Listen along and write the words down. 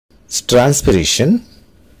Transpiration.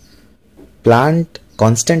 Plant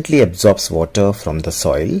constantly absorbs water from the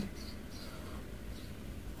soil.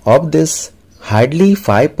 Of this, hardly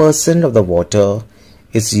 5% of the water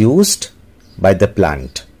is used by the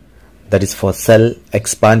plant, that is for cell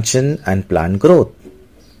expansion and plant growth.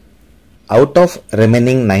 Out of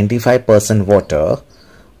remaining 95% water,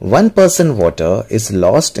 1% water is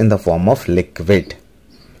lost in the form of liquid.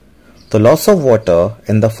 The loss of water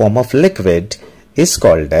in the form of liquid is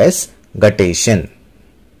called as guttation.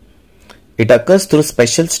 It occurs through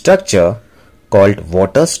special structure called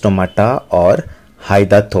water stomata or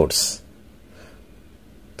hydatodes.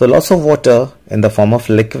 The loss of water in the form of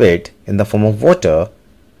liquid in the form of water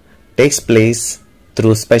takes place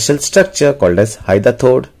through special structure called as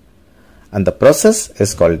hydatode, and the process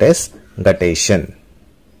is called as guttation.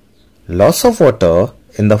 Loss of water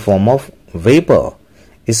in the form of vapor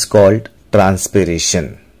is called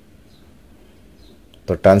transpiration.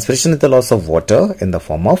 So transpiration is the loss of water in the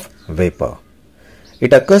form of vapor.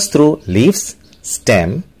 It occurs through leaves,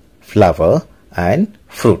 stem, flower and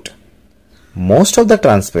fruit. Most of the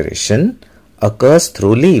transpiration occurs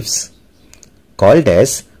through leaves, called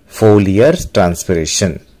as foliar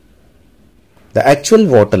transpiration. The actual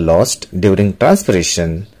water lost during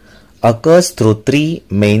transpiration occurs through three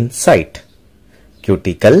main sites: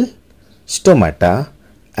 cuticle, stomata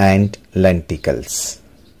and lenticles.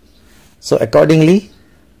 So accordingly,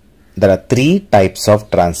 there are three types of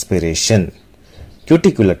transpiration: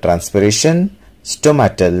 cuticular transpiration,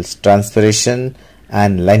 stomatal transpiration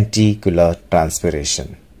and lenticular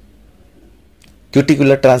transpiration.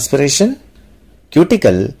 Cuticular transpiration.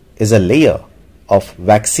 Cuticle is a layer of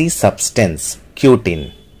waxy substance,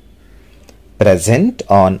 cutin, present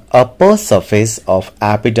on upper surface of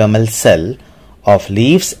epidermal cell of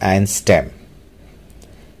leaves and stem.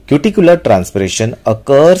 Cuticular transpiration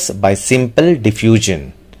occurs by simple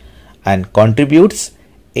diffusion and contributes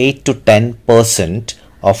 8 to 10%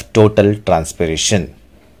 of total transpiration.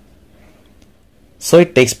 So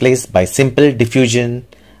it takes place by simple diffusion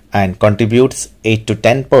and contributes 8 to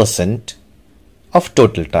 10% of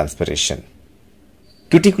total transpiration.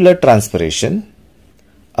 Cuticular transpiration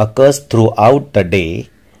occurs throughout the day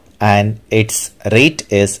and its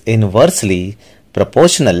rate is inversely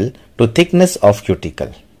proportional to thickness of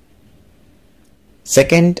cuticle.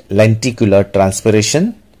 Second, lenticular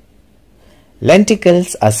transpiration.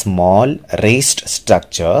 Lenticles are small raised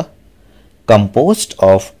structure composed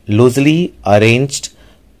of loosely arranged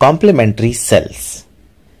complementary cells.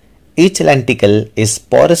 Each lenticle is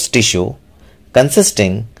porous tissue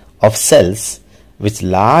consisting of cells with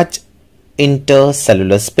large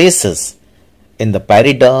intercellular spaces in the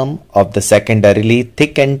periderm of the secondarily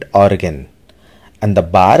thickened organ and the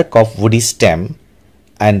bark of woody stem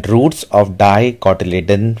and roots of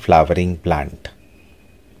dicotyledon flowering plant.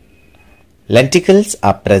 Lenticles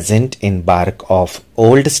are present in bark of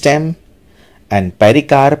old stem and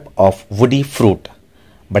pericarp of woody fruit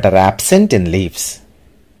but are absent in leaves.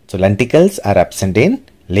 So lenticles are absent in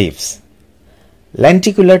leaves.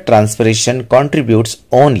 Lenticular transpiration contributes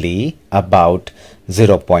only about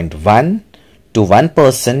 0.1 to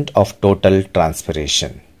 1% of total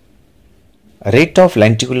transpiration. Rate of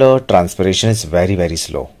lenticular transpiration is very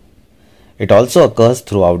slow. It also occurs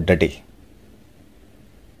throughout the day.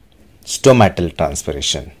 Stomatal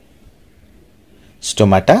transpiration.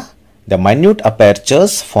 Stomata, the minute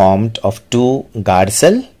apertures formed of two guard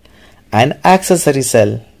cell and accessory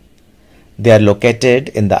cell. They are located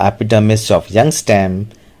in the epidermis of young stem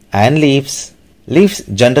and leaves. Leaves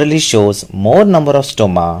generally shows more number of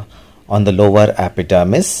stoma on the lower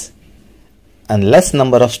epidermis and less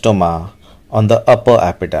number of stoma on the upper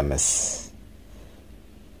epidermis.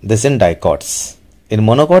 This in dicots. In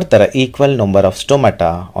monocot, there are equal number of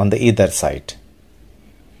stomata on the either side.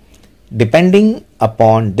 Depending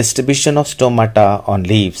upon distribution of stomata on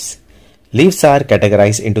leaves, leaves are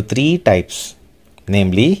categorized into three types,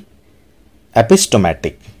 namely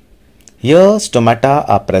epistomatic. Here stomata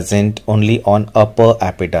are present only on upper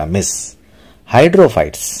epidermis.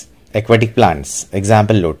 Hydrophytes, aquatic plants,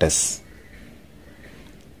 example lotus.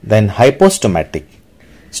 Then hypostomatic.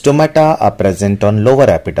 Stomata are present on lower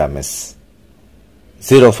epidermis.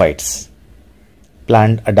 Xerophytes,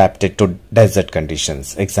 plant adapted to desert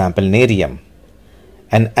conditions, example nerium.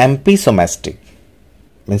 And amphisomastic,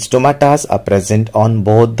 means stomatas are present on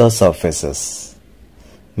both the surfaces.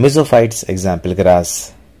 Mesophytes, example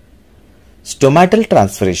grass. Stomatal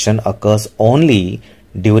transpiration occurs only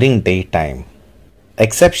during daytime.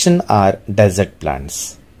 Exception are desert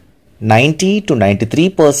plants. 90 to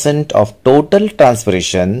 93% of total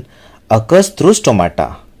transpiration occurs through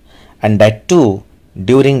stomata, and that too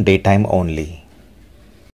during daytime only.